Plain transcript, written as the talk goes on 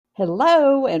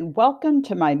Hello, and welcome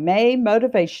to my May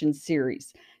Motivation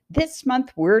Series. This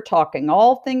month, we're talking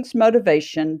all things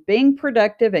motivation, being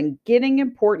productive, and getting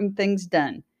important things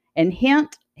done. And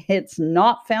hint, it's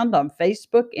not found on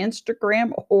Facebook,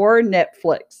 Instagram, or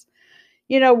Netflix.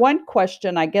 One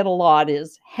question I get a lot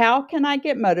is how can I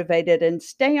get motivated and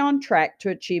stay on track to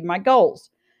achieve my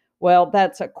goals? Well,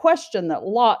 that's a question that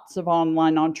lots of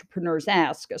online entrepreneurs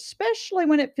ask, especially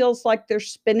when it feels like they're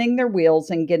spinning their wheels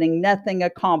and getting nothing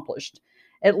accomplished,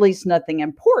 at least nothing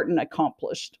important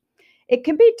accomplished. It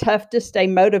can be tough to stay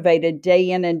motivated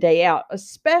day in and day out,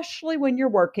 especially when you're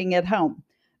working at home.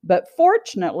 But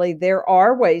fortunately, there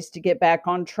are ways to get back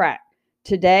on track.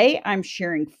 Today, I'm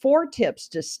sharing 4 tips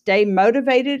to stay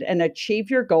motivated and achieve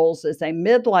your goals as a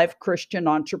midlife Christian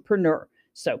entrepreneur.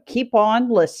 So keep on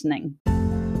listening.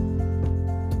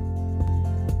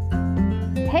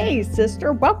 Hey,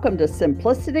 sister, welcome to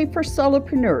Simplicity for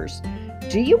Solopreneurs.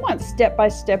 Do you want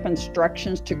step-by-step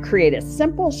instructions to create a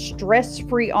simple,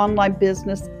 stress-free online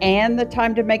business and the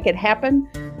time to make it happen?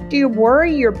 Do you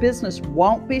worry your business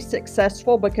won't be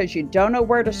successful because you don't know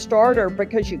where to start or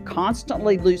because you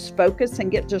constantly lose focus and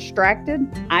get distracted?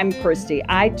 I'm Christy.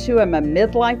 I too am a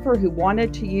midlifer who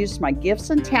wanted to use my gifts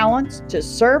and talents to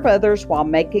serve others while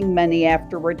making money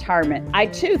after retirement. I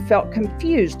too felt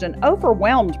confused and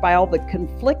overwhelmed by all the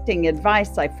conflicting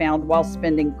advice I found while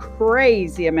spending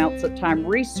crazy amounts of time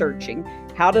researching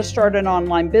how to start an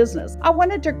online business. I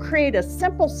wanted to create a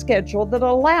simple schedule that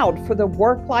allowed for the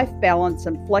work-life balance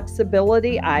and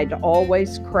flexibility I'd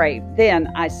always craved. Then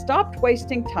I stopped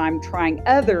wasting time trying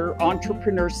other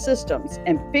entrepreneur systems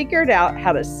and figured out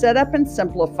how to set up and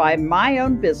simplify my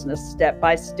own business step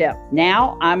by step.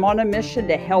 Now I'm on a mission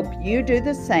to help you do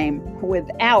the same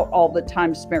without all the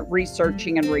time spent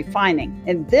researching and refining.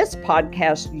 In this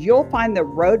podcast, you'll find the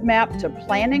roadmap to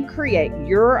plan and create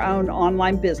your own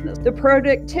online business, the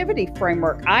productivity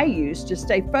framework I use to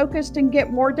stay focused and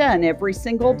get more done every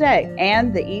single day,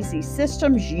 and the easy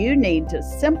systems you need to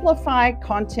simplify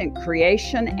content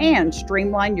creation and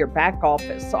streamline your back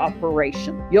office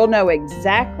operation. You'll know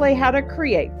exactly how to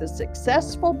create the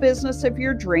successful business of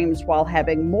your dreams while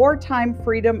having more time,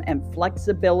 freedom, and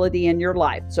flexibility in your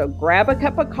life. So grab a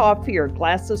cup of coffee or a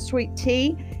glass of sweet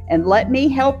tea and let me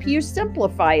help you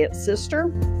simplify it, sister.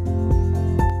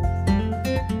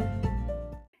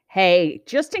 Hey,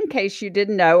 just in case you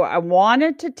didn't know, I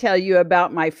wanted to tell you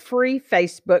about my free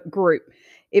Facebook group.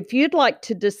 If you'd like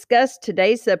to discuss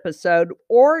today's episode,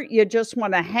 or you just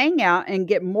want to hang out and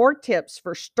get more tips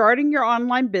for starting your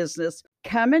online business,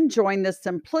 come and join the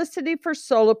Simplicity for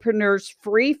Solopreneurs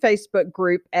free Facebook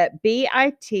group at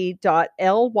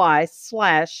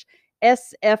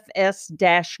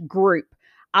bit.ly/SFS-group.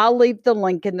 I'll leave the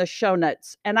link in the show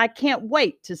notes, and I can't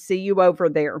wait to see you over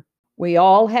there. We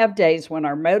all have days when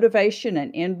our motivation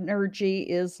and energy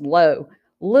is low.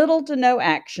 Little to no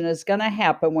action is going to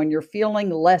happen when you're feeling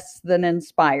less than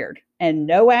inspired, and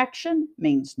no action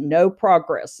means no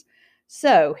progress.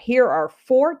 So here are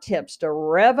 4 tips to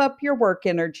rev up your work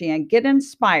energy and get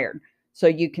inspired so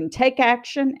you can take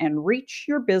action and reach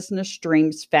your business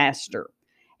dreams faster.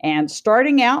 And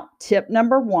starting out, tip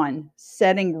number 1,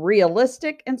 setting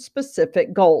realistic and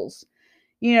specific goals.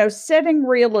 Setting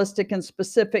realistic and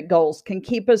specific goals can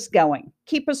keep us going,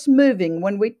 keep us moving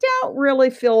when we don't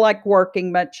really feel like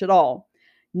working much at all.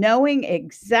 Knowing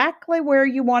exactly where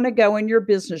you want to go in your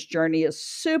business journey is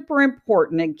super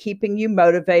important in keeping you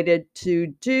motivated to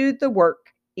do the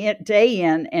work day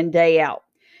in and day out.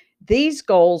 These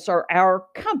goals are our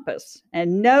compass,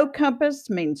 and no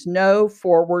compass means no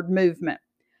forward movement.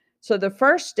 So the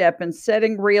first step in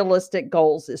setting realistic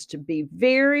goals is to be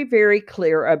very, very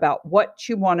clear about what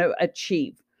you want to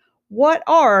achieve. What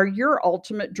are your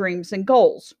ultimate dreams and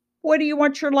goals? What do you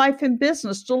want your life and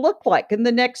business to look like in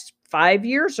the next 5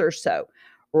 years or so?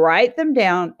 Write them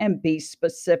down and be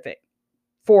specific.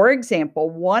 For example,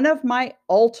 one of my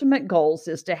ultimate goals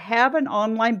is to have an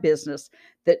online business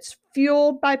that's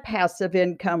fueled by passive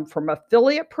income from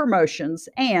affiliate promotions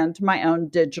and my own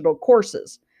digital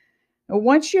courses.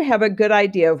 Once you have a good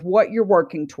idea of what you're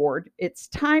working toward, it's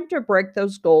time to break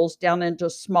those goals down into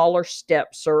smaller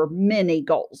steps or mini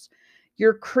goals.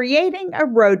 You're creating a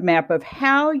roadmap of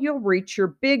how you'll reach your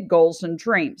big goals and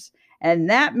dreams, and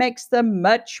that makes them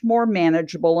much more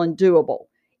manageable and doable,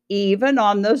 even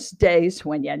on those days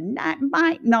when you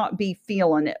might not be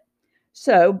feeling it.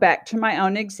 So back to my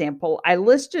own example, I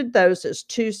listed those as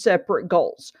 2 separate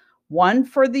goals. One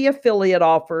for the affiliate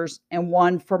offers and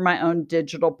one for my own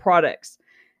digital products.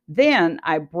 Then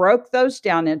I broke those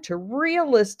down into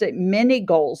realistic mini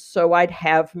goals so I'd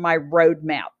have my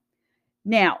roadmap.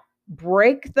 Now,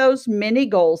 Break those mini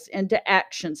goals into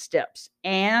action steps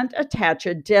and attach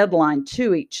a deadline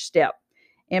to each step.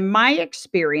 In my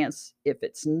experience, if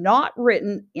it's not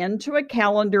written into a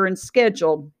calendar and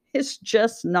scheduled, it's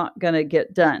just not going to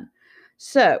get done.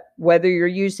 So, whether you're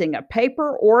using a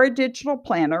paper or a digital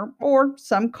planner or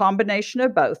some combination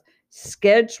of both,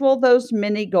 schedule those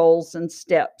mini goals and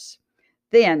steps.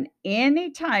 Then,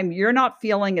 anytime you're not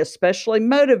feeling especially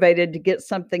motivated to get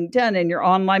something done in your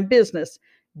online business,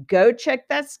 go check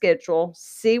that schedule,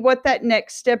 see what that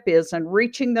next step is in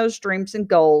reaching those dreams and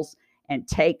goals, and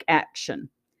take action.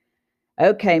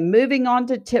 Okay, moving on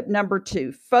to tip number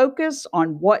 2, focus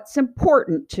on what's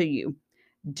important to you.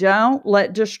 Don't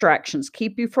let distractions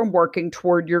keep you from working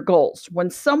toward your goals.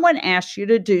 When someone asks you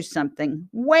to do something,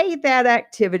 weigh that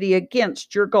activity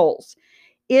against your goals.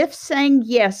 If saying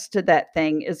yes to that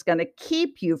thing is going to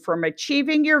keep you from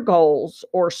achieving your goals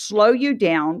or slow you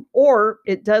down, or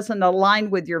it doesn't align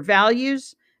with your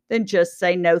values, then just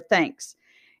say no thanks.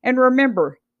 And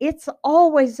remember, it's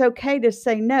always okay to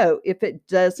say no if it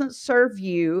doesn't serve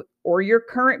you or your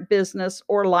current business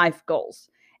or life goals.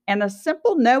 And a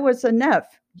simple no is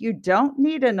enough. You don't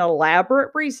need an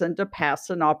elaborate reason to pass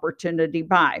an opportunity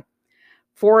by.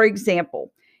 For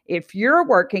example, if you're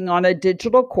working on a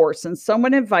digital course and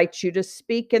someone invites you to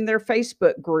speak in their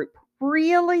Facebook group,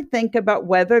 really think about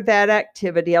whether that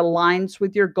activity aligns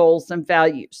with your goals and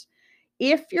values.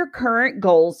 If your current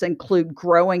goals include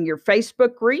growing your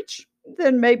Facebook reach,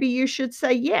 then maybe you should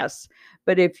say yes.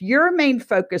 But if your main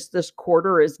focus this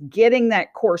quarter is getting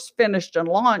that course finished and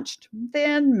launched,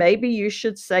 then maybe you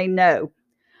should say no.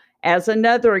 As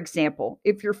another example,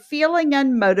 if you're feeling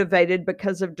unmotivated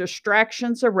because of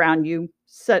distractions around you,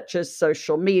 such as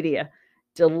social media,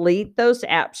 delete those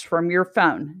apps from your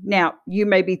phone. Now, you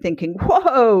may be thinking,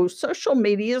 whoa, social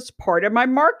media is part of my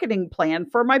marketing plan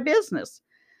for my business.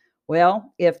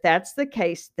 Well, if that's the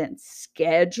case, then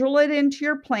schedule it into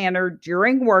your planner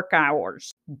during work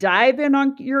hours. Dive in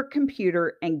on your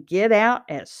computer and get out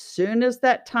as soon as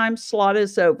that time slot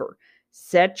is over.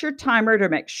 Set your timer to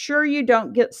make sure you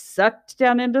don't get sucked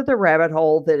down into the rabbit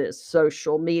hole that is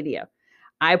social media.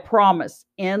 I promise,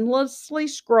 endlessly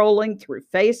scrolling through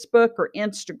Facebook or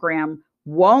Instagram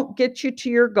won't get you to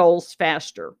your goals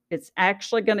faster. It's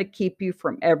actually going to keep you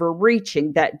from ever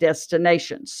reaching that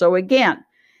destination. So, again,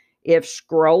 if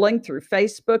scrolling through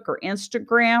Facebook or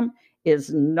Instagram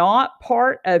is not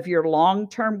part of your long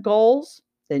term goals,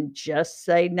 then just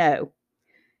say no.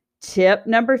 Tip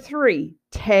number 3,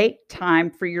 take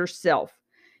time for yourself.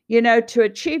 To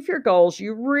achieve your goals,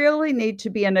 you really need to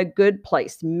be in a good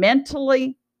place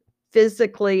mentally,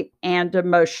 physically, and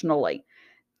emotionally.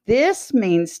 This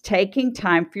means taking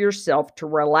time for yourself to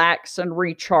relax and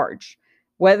recharge,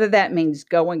 whether that means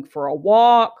going for a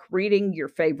walk, reading your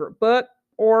favorite book,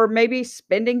 or maybe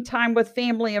spending time with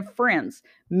family and friends.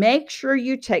 Make sure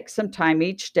you take some time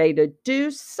each day to do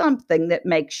something that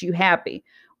makes you happy.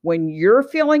 When you're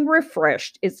feeling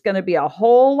refreshed, it's going to be a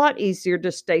whole lot easier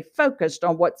to stay focused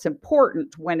on what's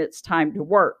important when it's time to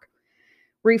work.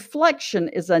 Reflection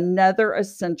is another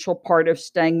essential part of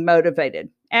staying motivated.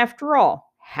 After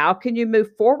all, how can you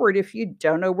move forward if you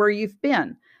don't know where you've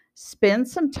been? Spend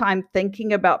some time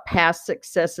thinking about past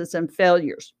successes and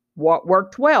failures. What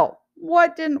worked well?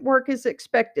 What didn't work as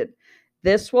expected?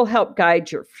 This will help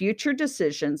guide your future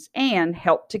decisions and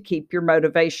help to keep your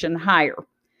motivation higher.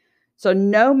 So,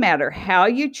 no matter how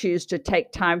you choose to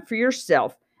take time for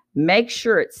yourself, make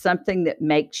sure it's something that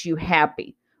makes you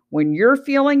happy. When you're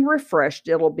feeling refreshed,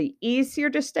 it'll be easier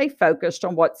to stay focused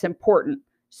on what's important.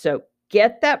 So,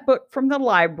 get that book from the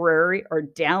library or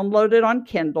download it on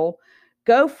Kindle.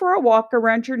 Go for a walk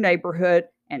around your neighborhood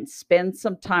and spend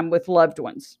some time with loved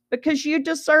ones because you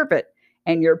deserve it,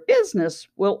 and your business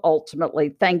will ultimately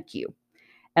thank you.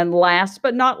 And last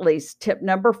but not least, tip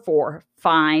number 4,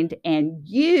 find and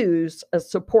use a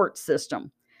support system.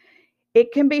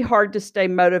 It can be hard to stay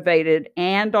motivated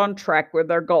and on track with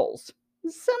our goals.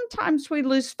 Sometimes we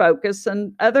lose focus,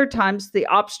 and other times the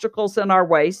obstacles in our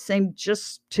way seem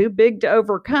just too big to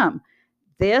overcome.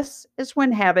 This is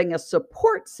when having a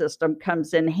support system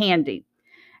comes in handy.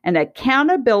 An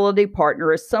accountability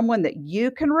partner is someone that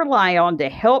you can rely on to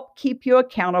help keep you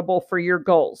accountable for your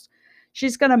goals.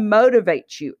 She's going to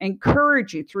motivate you,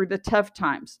 encourage you through the tough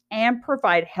times, and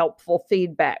provide helpful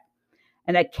feedback.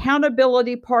 An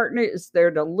accountability partner is there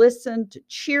to listen, to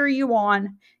cheer you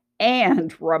on,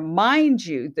 and remind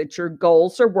you that your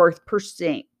goals are worth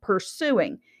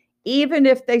pursuing, even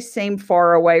if they seem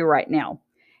far away right now.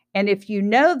 And if you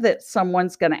know that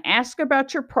someone's going to ask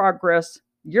about your progress,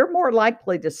 you're more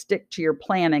likely to stick to your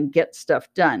plan and get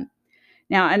stuff done.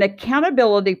 Now, an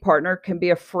accountability partner can be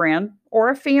a friend or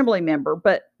a family member,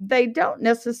 but they don't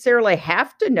necessarily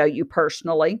have to know you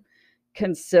personally.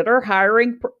 Consider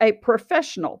hiring a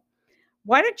professional.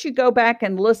 Why don't you go back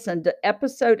and listen to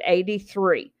episode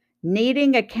 83,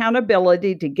 Needing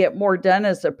Accountability to Get More Done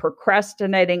as a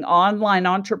Procrastinating Online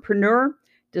Entrepreneur?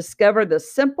 Discover the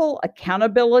simple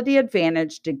accountability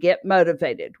advantage to get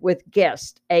motivated with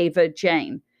guest Ava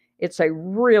Jane. It's a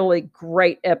really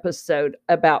great episode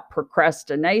about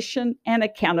procrastination and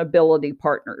accountability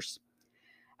partners.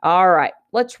 All right,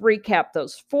 let's recap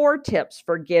those 4 tips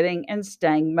for getting and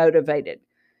staying motivated.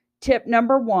 Tip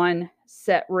number 1,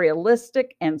 set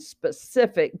realistic and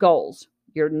specific goals.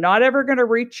 You're not ever going to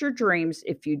reach your dreams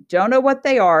if you don't know what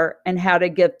they are and how to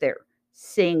get there.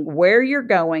 Seeing where you're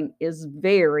going is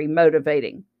very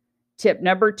motivating. Tip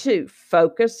number 2,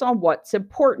 focus on what's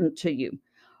important to you.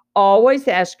 Always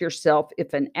ask yourself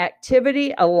if an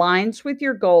activity aligns with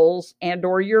your goals and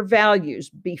or your values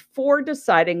before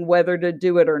deciding whether to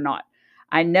do it or not.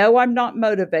 I know I'm not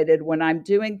motivated when I'm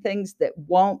doing things that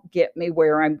won't get me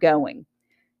where I'm going.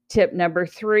 Tip number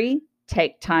 3,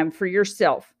 take time for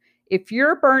yourself. If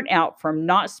you're burnt out from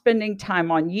not spending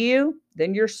time on you,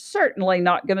 then you're certainly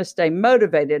not going to stay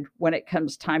motivated when it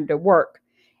comes time to work.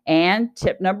 And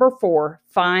tip number 4,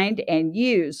 find and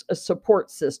use a support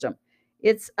system.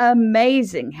 It's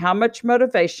amazing how much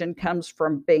motivation comes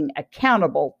from being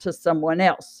accountable to someone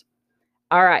else.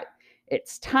 All right,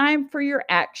 it's time for your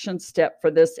action step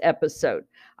for this episode.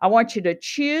 I want you to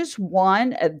choose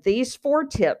one of these 4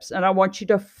 tips, and I want you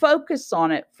to focus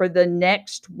on it for the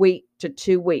next week to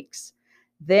 2 weeks.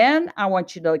 Then I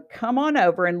want you to come on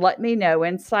over and let me know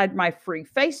inside my free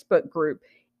Facebook group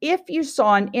if you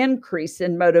saw an increase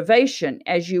in motivation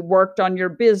as you worked on your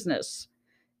business.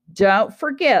 Don't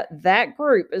forget that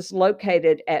group is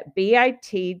located at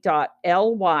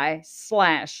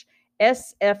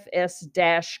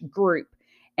bit.ly/SFS-group.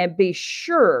 And be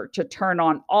sure to turn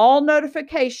on all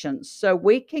notifications so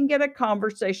we can get a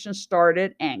conversation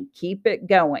started and keep it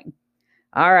going.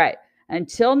 All right,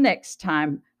 until next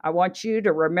time, I want you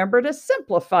to remember to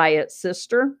simplify it,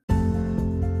 sister.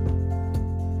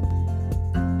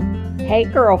 Hey,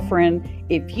 girlfriend,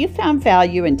 if you found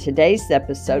value in today's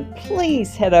episode,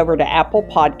 please head over to Apple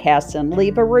Podcasts and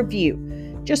leave a review.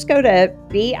 Just go to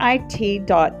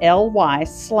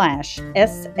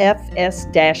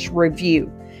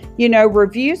bit.ly/SFS-review. You know,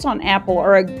 reviews on Apple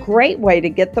are a great way to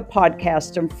get the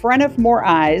podcast in front of more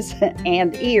eyes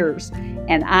and ears,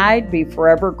 and I'd be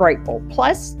forever grateful.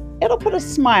 Plus, it'll put a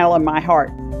smile on my heart.